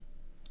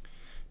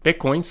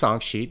Bitcoin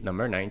song sheet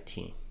number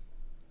 19.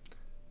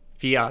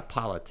 Fiat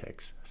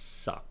politics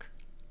suck.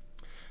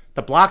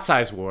 The block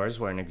size wars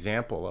were an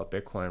example of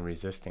Bitcoin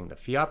resisting the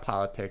fiat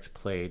politics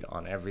played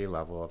on every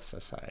level of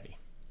society.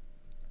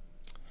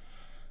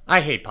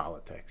 I hate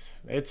politics.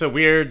 It's a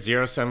weird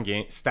zero-sum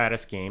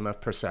status game of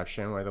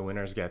perception where the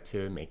winners get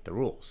to make the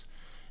rules.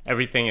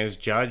 Everything is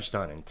judged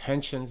on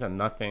intentions and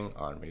nothing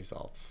on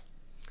results.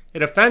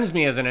 It offends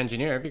me as an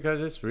engineer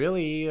because it's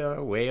really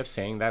a way of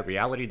saying that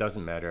reality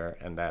doesn't matter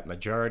and that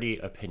majority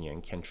opinion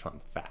can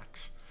trump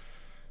facts.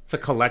 It's a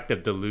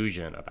collective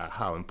delusion about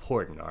how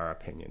important our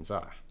opinions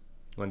are.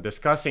 When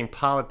discussing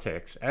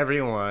politics,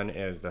 everyone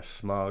is the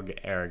smug,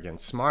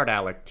 arrogant, smart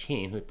aleck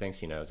teen who thinks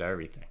he knows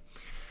everything.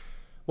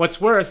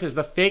 What's worse is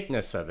the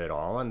fakeness of it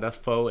all and the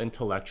faux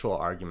intellectual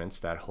arguments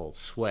that hold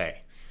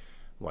sway.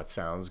 What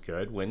sounds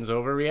good wins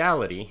over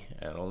reality,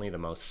 and only the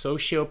most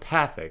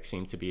sociopathic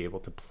seem to be able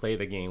to play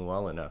the game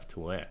well enough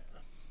to win.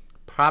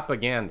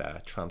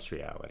 Propaganda trumps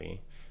reality,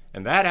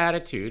 and that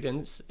attitude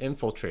is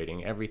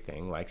infiltrating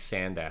everything like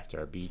sand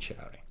after a beach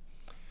outing.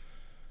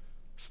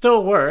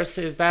 Still worse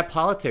is that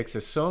politics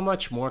is so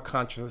much more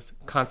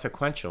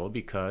consequential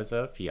because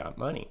of fiat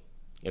money.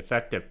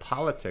 Effective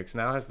politics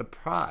now has the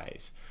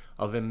prize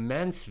of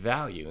immense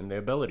value in the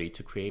ability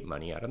to create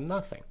money out of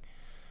nothing.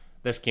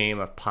 This game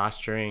of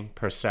posturing,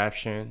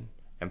 perception,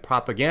 and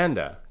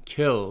propaganda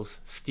kills,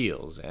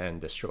 steals,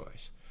 and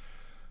destroys.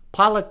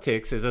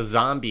 Politics is a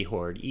zombie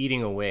horde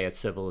eating away at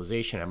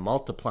civilization and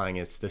multiplying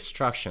its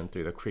destruction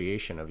through the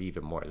creation of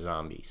even more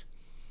zombies.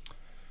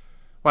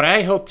 What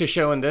I hope to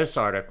show in this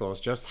article is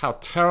just how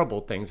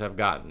terrible things have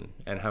gotten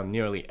and how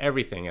nearly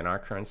everything in our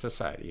current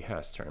society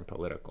has turned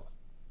political.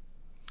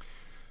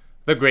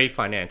 The Great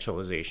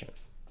Financialization.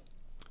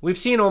 We've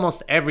seen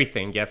almost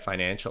everything get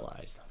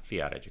financialized.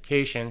 Fiat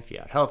education,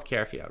 fiat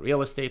healthcare, fiat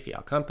real estate,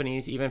 fiat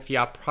companies, even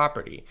fiat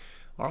property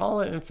are all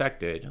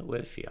infected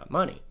with fiat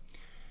money.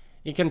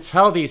 You can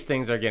tell these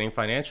things are getting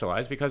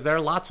financialized because there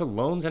are lots of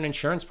loans and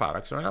insurance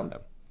products around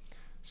them.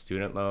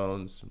 Student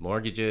loans,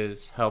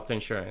 mortgages, health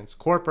insurance,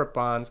 corporate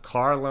bonds,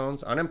 car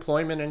loans,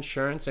 unemployment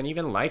insurance, and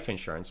even life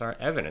insurance are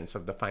evidence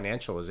of the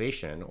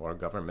financialization or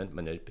government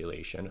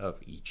manipulation of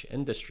each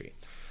industry.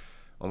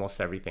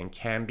 Almost everything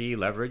can be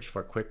leveraged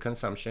for quick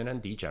consumption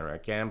and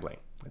degenerate gambling.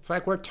 It's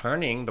like we're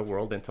turning the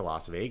world into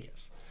Las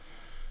Vegas.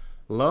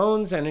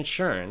 Loans and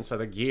insurance are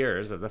the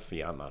gears of the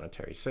fiat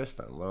monetary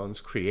system. Loans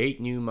create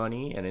new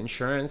money, and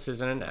insurance is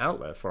an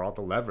outlet for all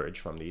the leverage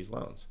from these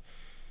loans.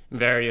 In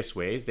various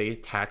ways, they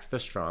tax the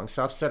strong,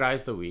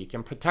 subsidize the weak,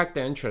 and protect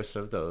the interests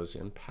of those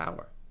in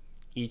power.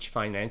 Each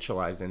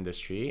financialized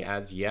industry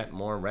adds yet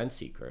more rent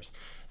seekers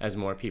as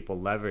more people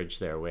leverage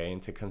their way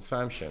into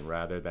consumption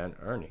rather than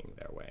earning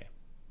their way.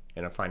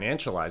 In a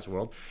financialized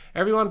world,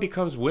 everyone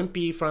becomes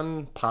wimpy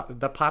from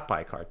the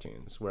Popeye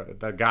cartoons, where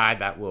the guy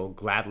that will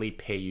gladly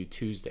pay you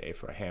Tuesday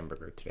for a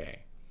hamburger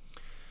today.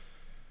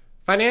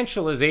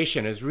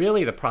 Financialization is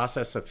really the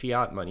process of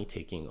fiat money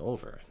taking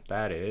over.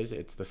 That is,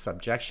 it's the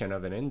subjection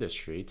of an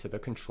industry to the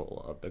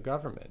control of the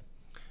government.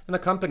 And the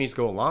companies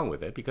go along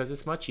with it because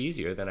it's much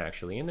easier than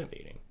actually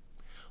innovating.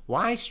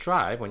 Why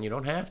strive when you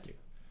don't have to?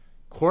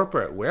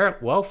 Corporate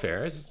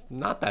welfare is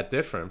not that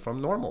different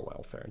from normal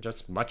welfare,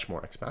 just much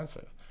more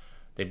expensive.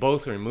 They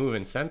both remove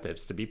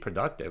incentives to be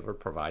productive or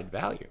provide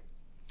value.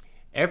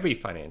 Every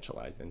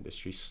financialized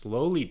industry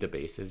slowly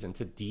debases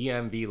into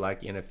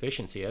DMV-like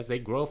inefficiency as they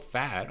grow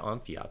fat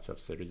on fiat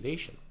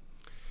subsidization.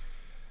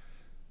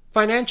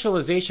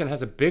 Financialization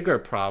has a bigger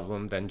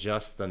problem than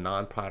just the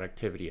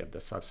non-productivity of the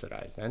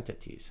subsidized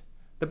entities.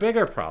 The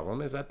bigger problem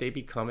is that they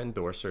become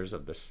endorsers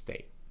of the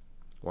state.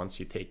 Once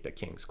you take the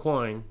king's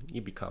coin,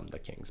 you become the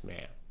king's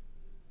man.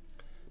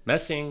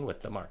 Messing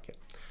with the market.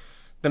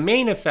 The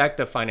main effect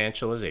of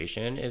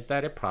financialization is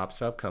that it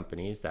props up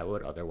companies that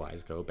would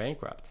otherwise go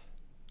bankrupt.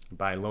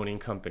 By loaning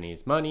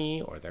companies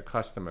money or their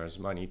customers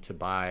money to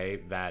buy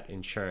that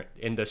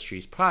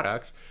industry's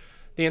products,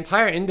 the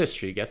entire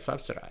industry gets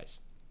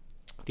subsidized.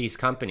 These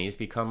companies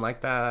become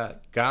like the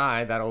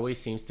guy that always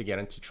seems to get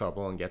into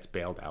trouble and gets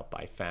bailed out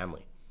by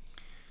family.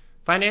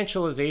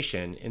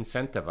 Financialization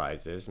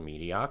incentivizes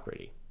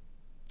mediocrity.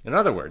 In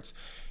other words,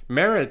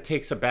 merit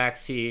takes a back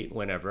seat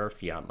whenever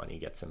fiat money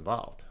gets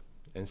involved.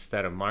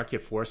 Instead of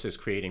market forces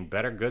creating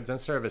better goods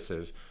and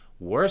services,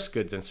 worse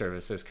goods and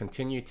services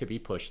continue to be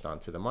pushed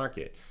onto the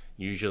market,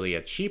 usually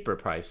at cheaper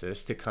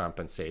prices to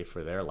compensate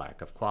for their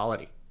lack of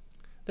quality.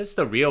 This is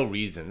the real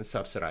reason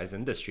subsidized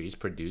industries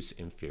produce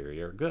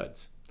inferior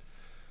goods.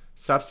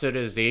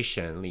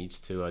 Subsidization leads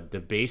to a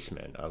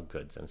debasement of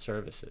goods and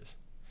services.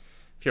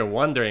 If you're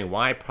wondering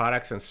why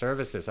products and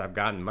services have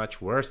gotten much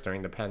worse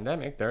during the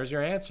pandemic, there's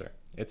your answer.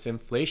 It's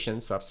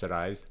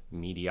inflation-subsidized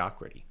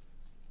mediocrity.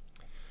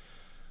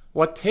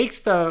 What takes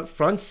the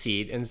front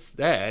seat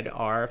instead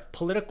are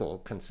political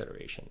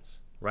considerations.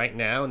 Right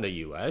now in the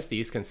US,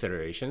 these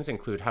considerations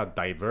include how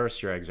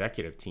diverse your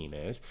executive team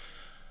is,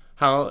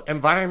 how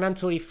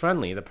environmentally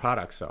friendly the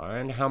products are,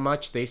 and how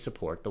much they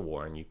support the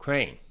war in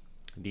Ukraine.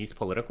 These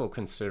political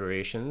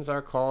considerations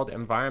are called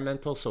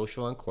environmental,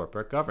 social, and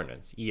corporate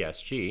governance,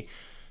 ESG,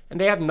 And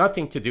they have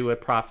nothing to do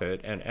with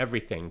profit and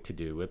everything to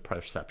do with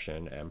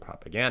perception and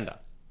propaganda.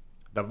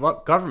 The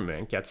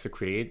government gets to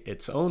create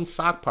its own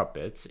sock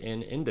puppets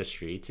in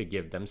industry to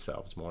give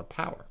themselves more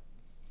power.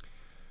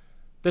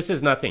 This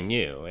is nothing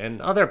new.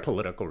 In other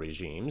political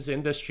regimes,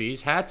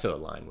 industries had to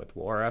align with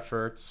war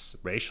efforts,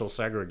 racial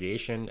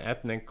segregation,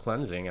 ethnic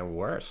cleansing, and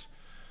worse.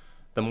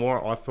 The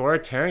more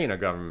authoritarian a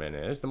government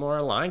is, the more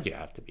aligned you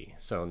have to be.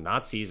 So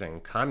Nazis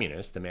and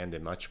communists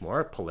demanded much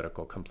more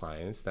political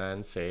compliance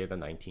than, say, the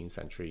 19th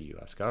century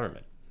US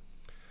government.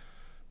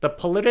 The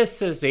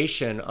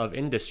politicization of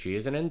industry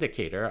is an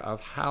indicator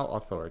of how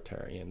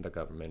authoritarian the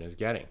government is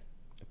getting.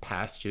 The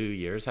past 2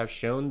 years have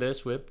shown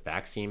this with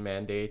vaccine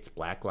mandates,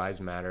 Black Lives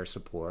Matter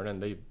support,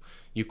 and the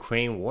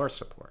Ukraine war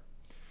support.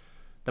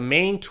 The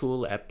main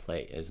tool at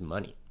play is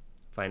money.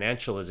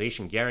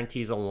 Financialization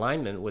guarantees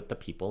alignment with the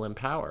people in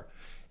power.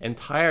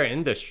 Entire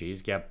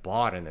industries get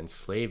bought and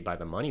enslaved by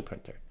the money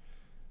printer.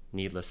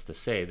 Needless to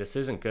say, this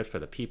isn't good for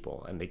the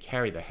people, and they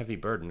carry the heavy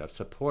burden of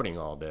supporting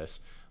all this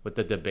with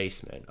the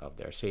debasement of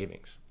their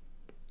savings.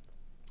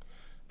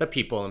 The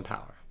people in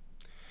power.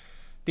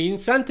 The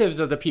incentives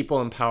of the people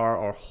in power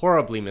are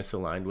horribly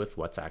misaligned with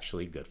what's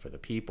actually good for the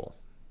people.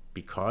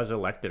 Because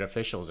elected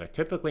officials are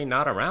typically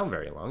not around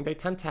very long, they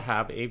tend to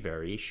have a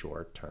very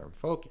short-term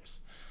focus.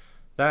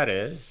 That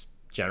is,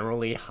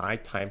 generally high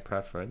time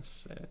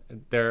preference.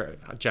 Their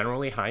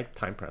generally high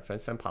time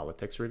preference, and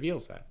politics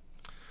reveals that.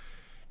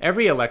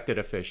 Every elected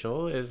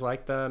official is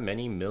like the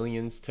many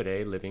millions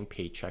today living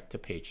paycheck to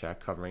paycheck,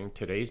 covering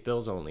today's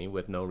bills only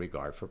with no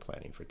regard for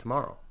planning for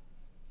tomorrow.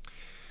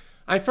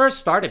 I first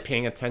started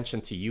paying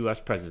attention to US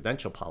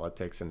presidential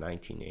politics in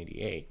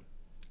 1988.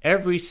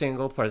 Every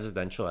single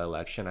presidential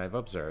election I've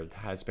observed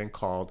has been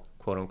called,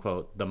 quote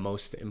unquote, the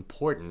most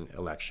important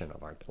election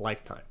of our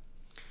lifetime.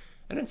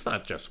 And it's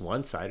not just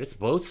one side, it's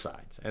both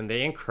sides, and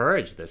they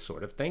encourage this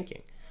sort of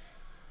thinking.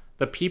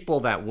 The people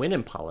that win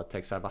in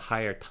politics have a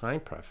higher time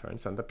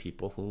preference than the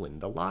people who win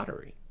the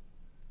lottery.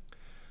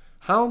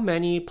 How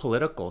many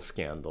political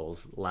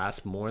scandals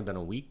last more than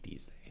a week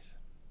these days?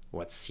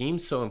 What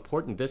seems so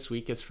important this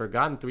week is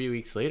forgotten 3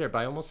 weeks later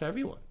by almost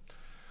everyone.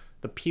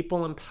 The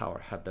people in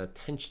power have the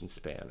attention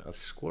span of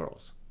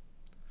squirrels.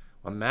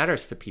 What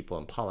matters to people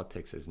in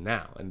politics is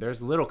now, and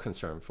there's little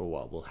concern for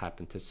what will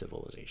happen to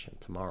civilization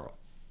tomorrow.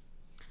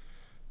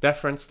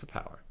 Deference to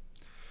power.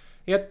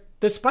 Yet,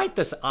 despite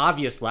this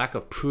obvious lack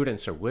of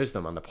prudence or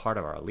wisdom on the part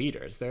of our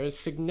leaders,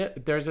 there's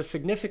a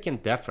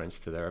significant deference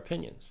to their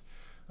opinions.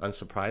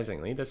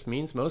 Unsurprisingly, this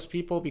means most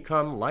people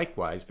become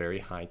likewise very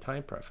high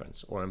time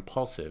preference, or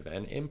impulsive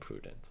and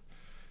imprudent.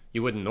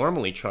 You wouldn't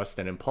normally trust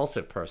an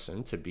impulsive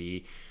person to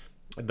be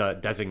the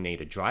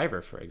designated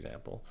driver, for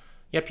example,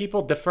 yet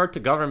people defer to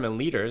government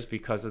leaders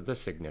because of the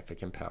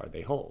significant power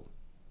they hold.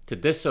 To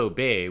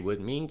disobey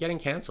would mean getting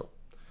canceled.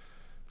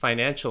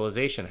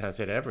 Financialization has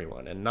hit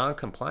everyone, and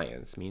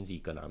non-compliance means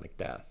economic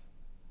death.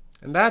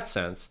 In that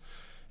sense,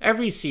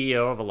 every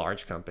CEO of a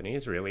large company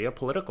is really a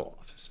political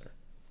officer.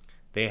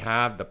 They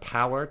have the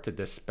power to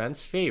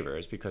dispense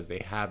favors because they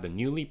have the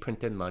newly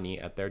printed money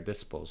at their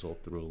disposal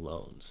through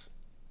loans.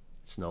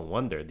 It's no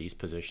wonder these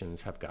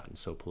positions have gotten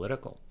so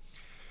political.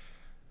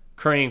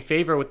 Currying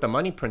favor with the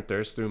money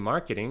printers through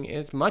marketing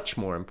is much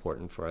more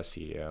important for a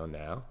CEO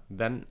now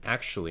than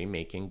actually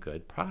making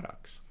good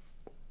products.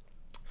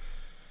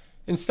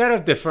 Instead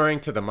of deferring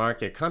to the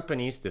market,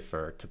 companies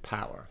defer to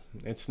power.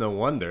 It's no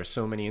wonder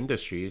so many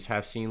industries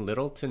have seen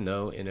little to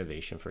no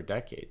innovation for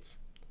decades.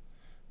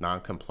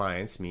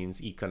 Non-compliance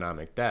means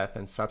economic death,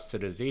 and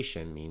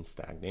subsidization means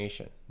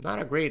stagnation.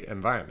 Not a great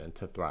environment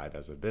to thrive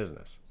as a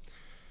business.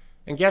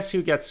 And guess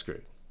who gets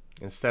screwed?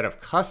 Instead of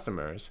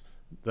customers,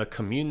 the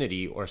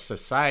community or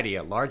society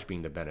at large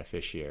being the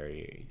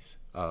beneficiaries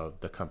of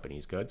the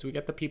company's goods, we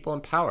get the people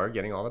in power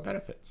getting all the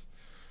benefits.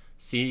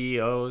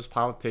 CEOs,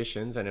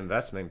 politicians, and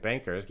investment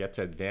bankers get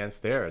to advance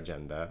their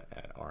agenda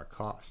at our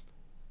cost.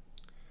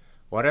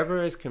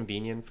 Whatever is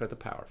convenient for the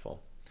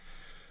powerful.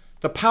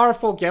 The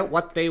powerful get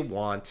what they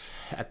want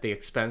at the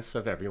expense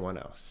of everyone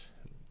else.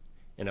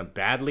 In a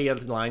badly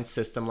aligned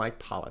system like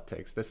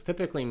politics, this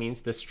typically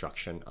means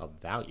destruction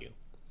of value.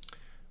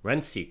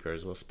 Rent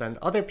seekers will spend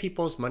other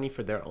people's money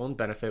for their own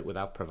benefit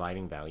without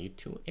providing value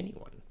to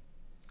anyone.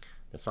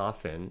 This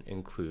often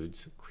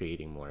includes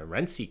creating more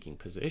rent-seeking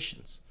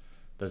positions.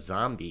 The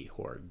zombie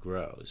horde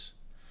grows.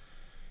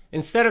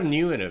 Instead of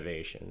new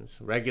innovations,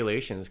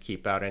 regulations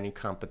keep out any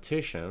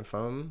competition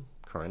from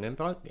current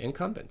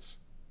incumbents.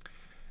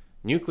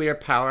 Nuclear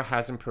power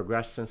hasn't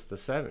progressed since the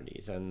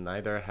 70s, and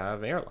neither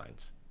have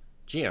airlines.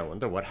 Gee, I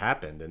wonder what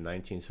happened in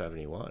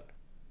 1971.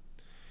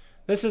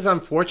 This is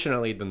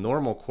unfortunately the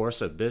normal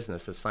course of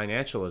business, as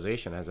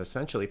financialization has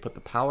essentially put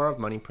the power of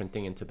money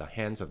printing into the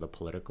hands of the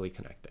politically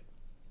connected.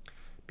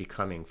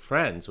 Becoming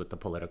friends with the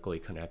politically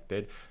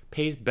connected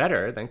pays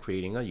better than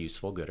creating a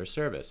useful good or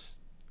service.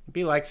 It'd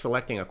be like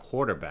selecting a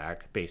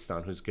quarterback based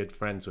on who's good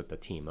friends with the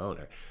team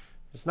owner.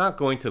 It's not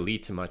going to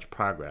lead to much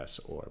progress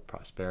or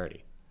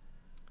prosperity.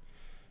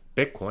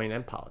 Bitcoin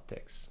and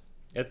politics.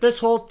 If this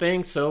whole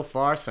thing so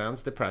far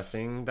sounds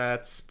depressing,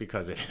 that's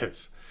because it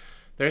is.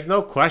 There's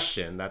no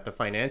question that the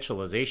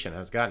financialization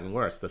has gotten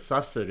worse, the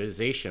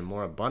subsidization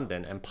more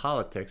abundant, and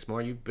politics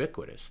more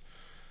ubiquitous.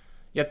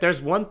 Yet there's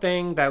one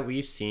thing that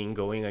we've seen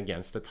going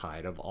against the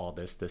tide of all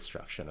this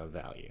destruction of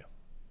value: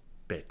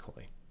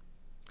 Bitcoin.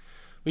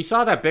 We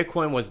saw that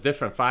Bitcoin was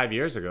different 5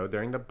 years ago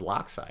during the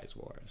block size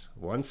wars.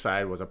 One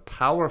side was a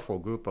powerful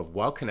group of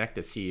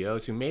well-connected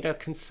CEOs who made a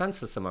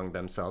consensus among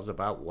themselves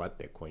about what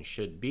Bitcoin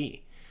should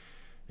be.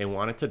 They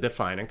wanted to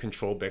define and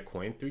control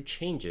Bitcoin through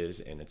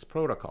changes in its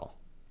protocol.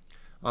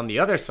 On the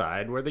other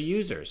side were the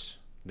users.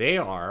 They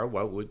are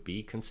what would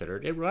be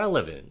considered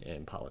irrelevant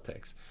in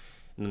politics.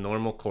 In the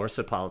normal course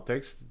of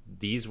politics,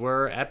 these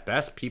were at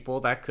best people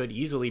that could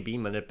easily be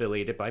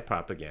manipulated by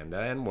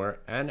propaganda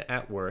and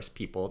at worst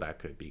people that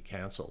could be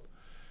canceled.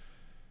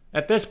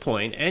 At this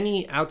point,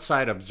 any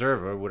outside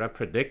observer would have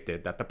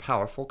predicted that the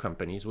powerful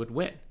companies would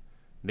win.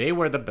 They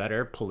were the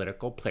better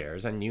political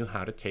players and knew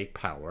how to take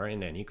power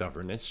in any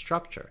governance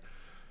structure.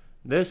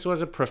 This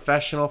was a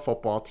professional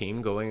football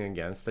team going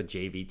against a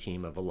JV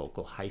team of a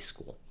local high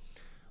school.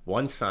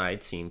 One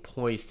side seemed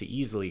poised to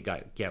easily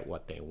get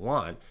what they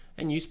want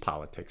and use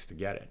politics to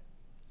get it.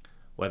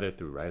 Whether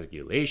through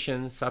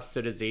regulation,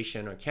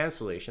 subsidization, or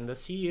cancellation, the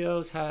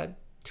CEOs had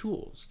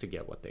tools to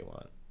get what they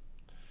want.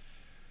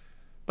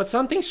 But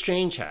something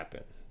strange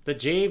happened. The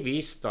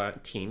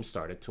JV team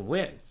started to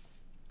win.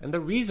 And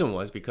the reason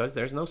was because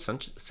there's no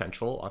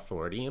central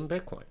authority in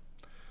Bitcoin.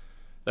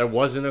 There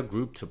wasn't a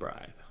group to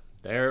bribe.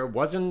 There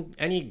wasn't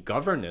any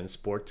governance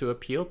board to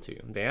appeal to.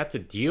 They had to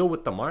deal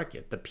with the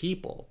market, the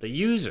people, the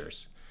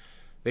users.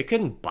 They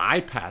couldn't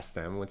bypass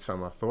them with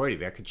some authority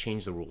that could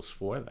change the rules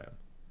for them.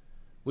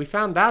 We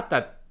found out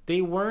that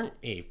they weren't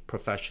a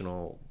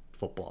professional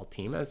football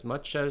team as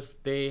much as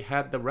they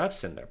had the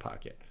refs in their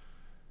pocket.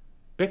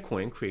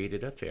 Bitcoin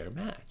created a fair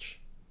match.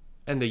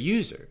 And the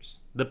users,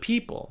 the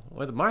people,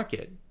 or the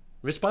market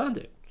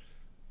responded.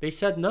 They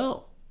said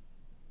no.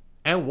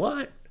 And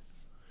won.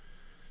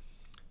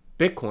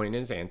 Bitcoin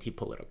is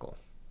anti-political.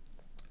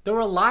 There were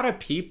a lot of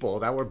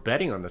people that were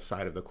betting on the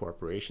side of the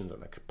corporations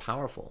and the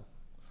powerful.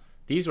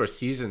 These were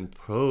seasoned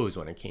pros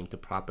when it came to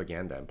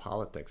propaganda and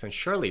politics, and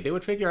surely they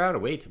would figure out a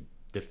way to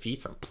defeat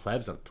some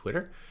plebs on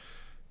Twitter,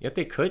 yet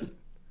they couldn't.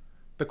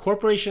 The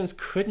corporations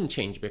couldn't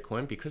change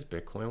Bitcoin because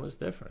Bitcoin was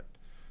different.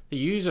 The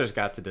users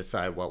got to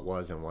decide what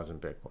was and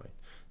wasn't Bitcoin.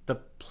 The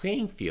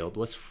playing field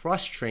was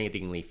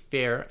frustratingly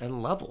fair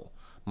and level,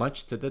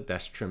 much to the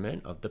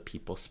detriment of the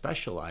people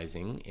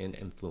specializing in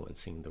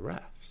influencing the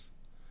refs.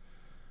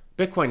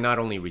 Bitcoin not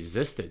only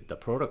resisted the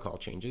protocol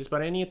changes,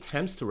 but any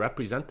attempts to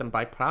represent them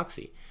by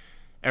proxy.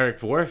 Eric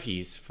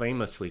Voorhees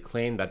famously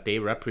claimed that they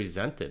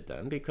represented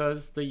them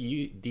because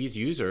these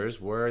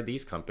users were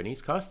these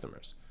companies'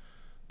 customers.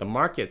 The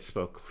market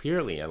spoke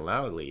clearly and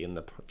loudly in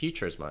the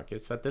futures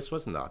markets that this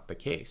was not the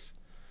case.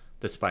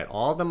 Despite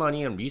all the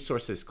money and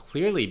resources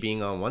clearly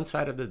being on one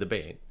side of the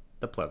debate,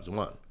 the plebs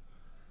won.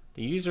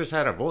 The users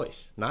had a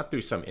voice, not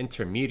through some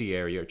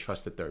intermediary or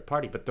trusted third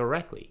party, but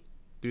directly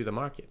through the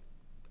market.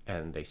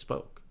 And they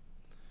spoke.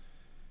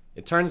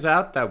 It turns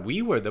out that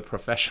we were the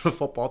professional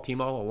football team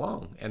all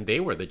along, and they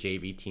were the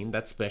JV team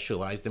that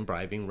specialized in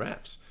bribing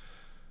refs.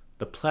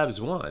 The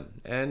plebs won,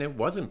 and it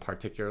wasn't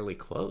particularly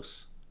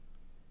close.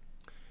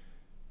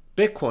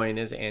 Bitcoin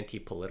is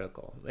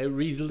anti-political.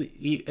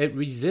 It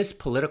resists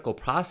political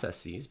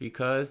processes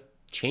because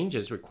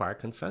changes require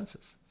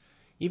consensus.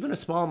 Even a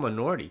small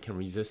minority can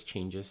resist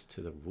changes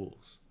to the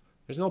rules.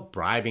 There's no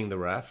bribing the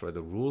ref or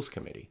the rules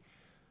committee.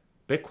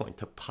 Bitcoin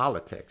took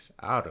politics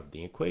out of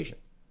the equation.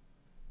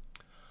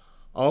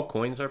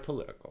 Altcoins are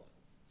political.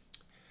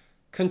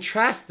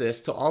 Contrast this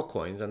to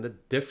altcoins and the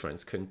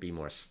difference couldn't be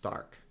more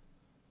stark.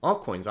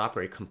 Altcoins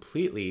operate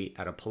completely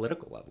at a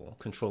political level,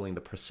 controlling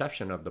the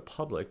perception of the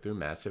public through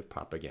massive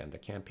propaganda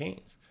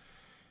campaigns.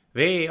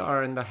 They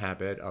are in the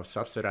habit of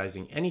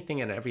subsidizing anything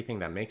and everything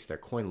that makes their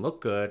coin look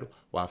good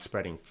while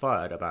spreading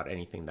FUD about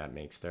anything that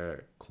makes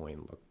their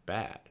coin look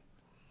bad.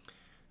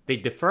 They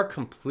defer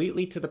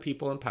completely to the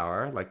people in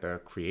power, like the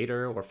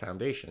creator or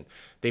foundation.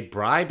 They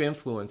bribe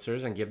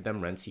influencers and give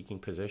them rent-seeking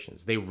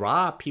positions. They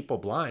rob people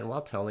blind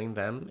while telling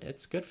them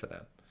it's good for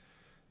them.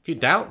 If you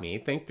doubt me,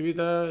 think through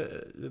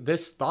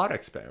this thought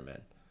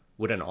experiment.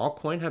 Would an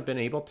altcoin have been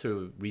able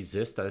to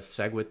resist a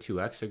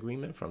SegWit2x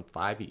agreement from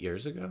 5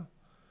 years ago?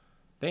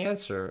 The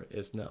answer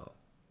is no.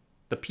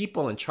 The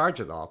people in charge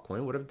of the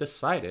altcoin would have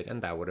decided,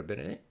 and that would have been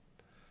it.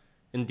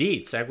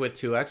 Indeed,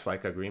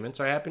 SegWit2x-like agreements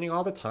are happening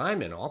all the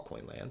time in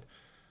altcoin land.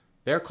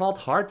 They're called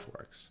hard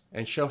forks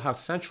and show how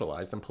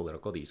centralized and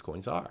political these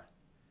coins are.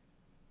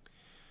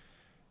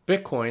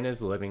 Bitcoin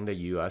is living the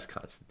U.S.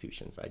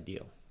 Constitution's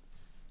ideal.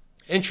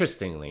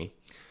 Interestingly,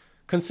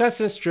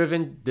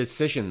 consensus-driven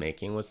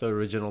decision-making was the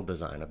original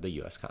design of the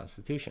U.S.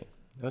 Constitution.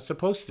 It was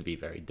supposed to be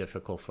very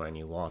difficult for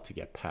any law to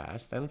get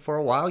passed, and for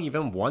a while,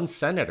 even one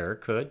senator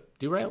could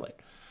derail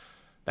it.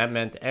 That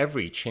meant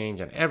every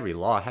change and every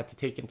law had to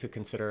take into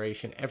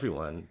consideration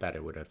everyone that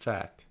it would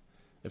affect.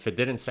 If it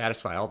didn't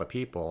satisfy all the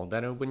people,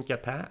 then it wouldn't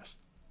get passed.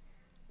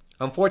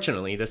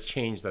 Unfortunately, this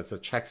changed as the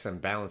checks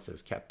and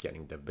balances kept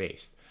getting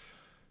debased.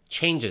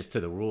 Changes to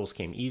the rules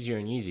came easier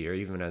and easier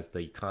even as the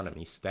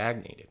economy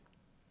stagnated.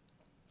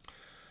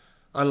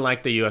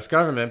 Unlike the US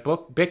government,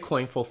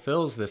 Bitcoin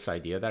fulfills this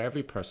idea that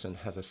every person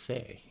has a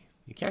say.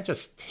 You can't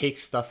just take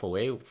stuff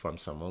away from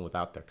someone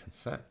without their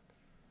consent.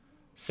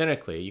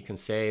 Cynically, you can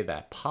say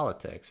that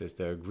politics is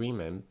the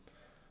agreement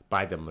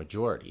by the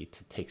majority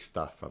to take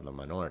stuff from the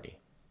minority.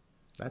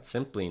 That's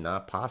simply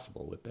not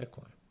possible with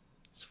Bitcoin.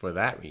 It's for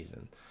that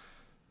reason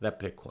that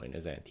Bitcoin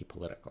is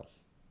anti-political.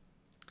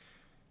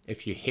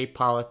 If you hate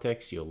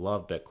politics, you'll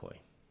love Bitcoin.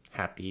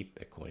 Happy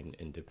Bitcoin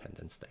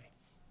Independence Day.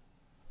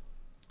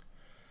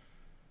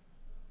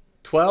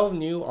 12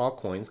 new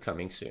altcoins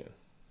coming soon.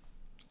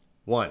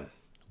 1.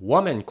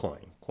 Woman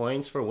coin.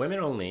 Coins for women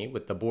only,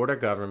 with the border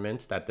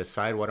governments that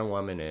decide what a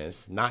woman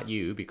is, not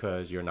you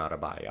because you're not a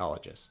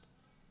biologist.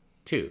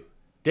 2.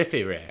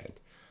 Diffie-Rand.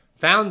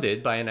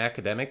 Founded by an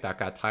academic that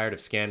got tired of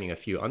scamming a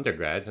few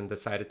undergrads and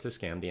decided to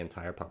scam the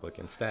entire public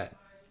instead.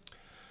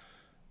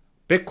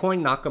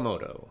 Bitcoin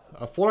Nakamoto.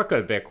 A fork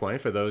of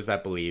Bitcoin for those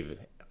that believe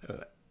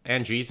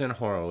Andreessen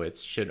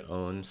Horowitz should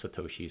own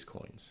Satoshi's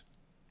coins.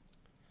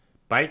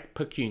 Byte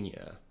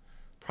Pecunia.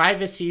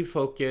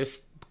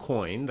 Privacy-focused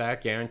coin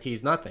that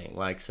guarantees nothing,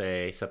 like,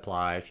 say,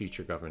 supply,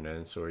 future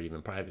governance, or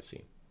even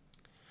privacy.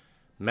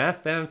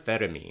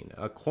 Methamphetamine.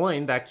 A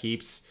coin that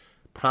keeps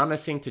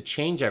promising to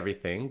change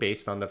everything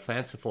based on the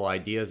fanciful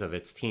ideas of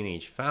its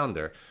teenage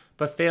founder,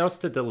 but fails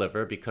to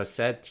deliver because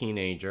said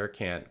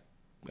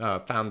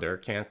founder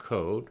can't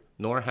code,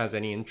 nor has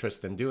any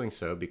interest in doing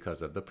so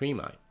because of the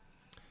pre-mine.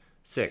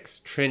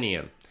 6.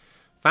 Trinium.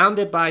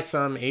 Founded by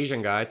some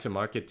Asian guy to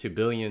market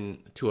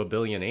to a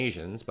billion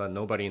Asians, but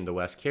nobody in the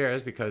West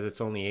cares because it's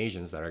only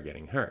Asians that are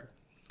getting hurt.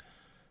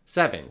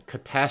 7.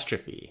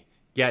 Catastrophe.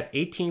 Get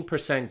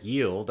 18%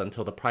 yield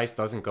until the price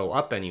doesn't go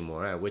up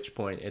anymore, at which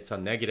point it's a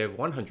negative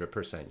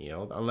 100%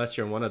 yield, unless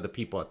you're one of the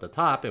people at the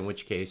top, in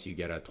which case you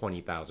get a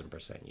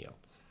 20,000% yield.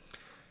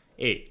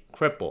 8.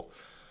 Cripple.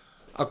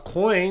 A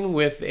coin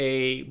with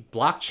a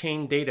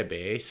blockchain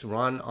database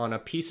run on a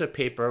piece of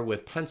paper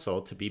with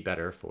pencil to be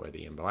better for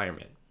the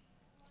environment.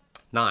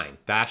 9.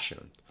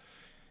 Dachshund.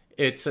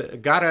 It's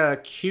got a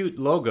cute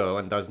logo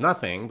and does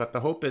nothing, but the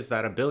hope is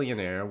that a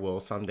billionaire will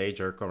someday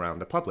jerk around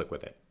the public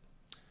with it.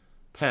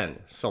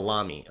 10.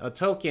 Salami. A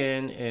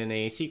token in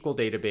a SQL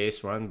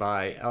database run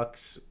by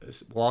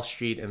ex-Wall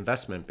Street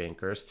investment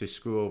bankers to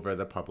screw over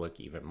the public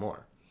even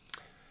more.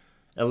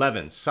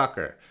 11.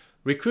 Sucker.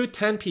 Recruit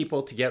 10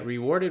 people to get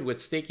rewarded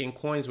with staking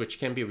coins which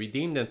can be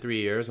redeemed in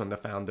 3 years when the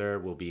founder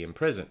will be in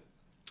prison.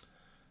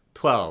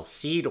 12.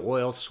 Seed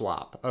Oil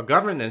Swap, a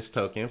governance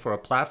token for a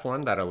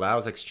platform that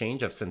allows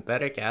exchange of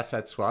synthetic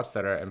asset swaps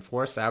that are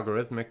enforced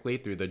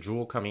algorithmically through the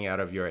drool coming out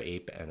of your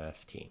ape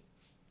NFT.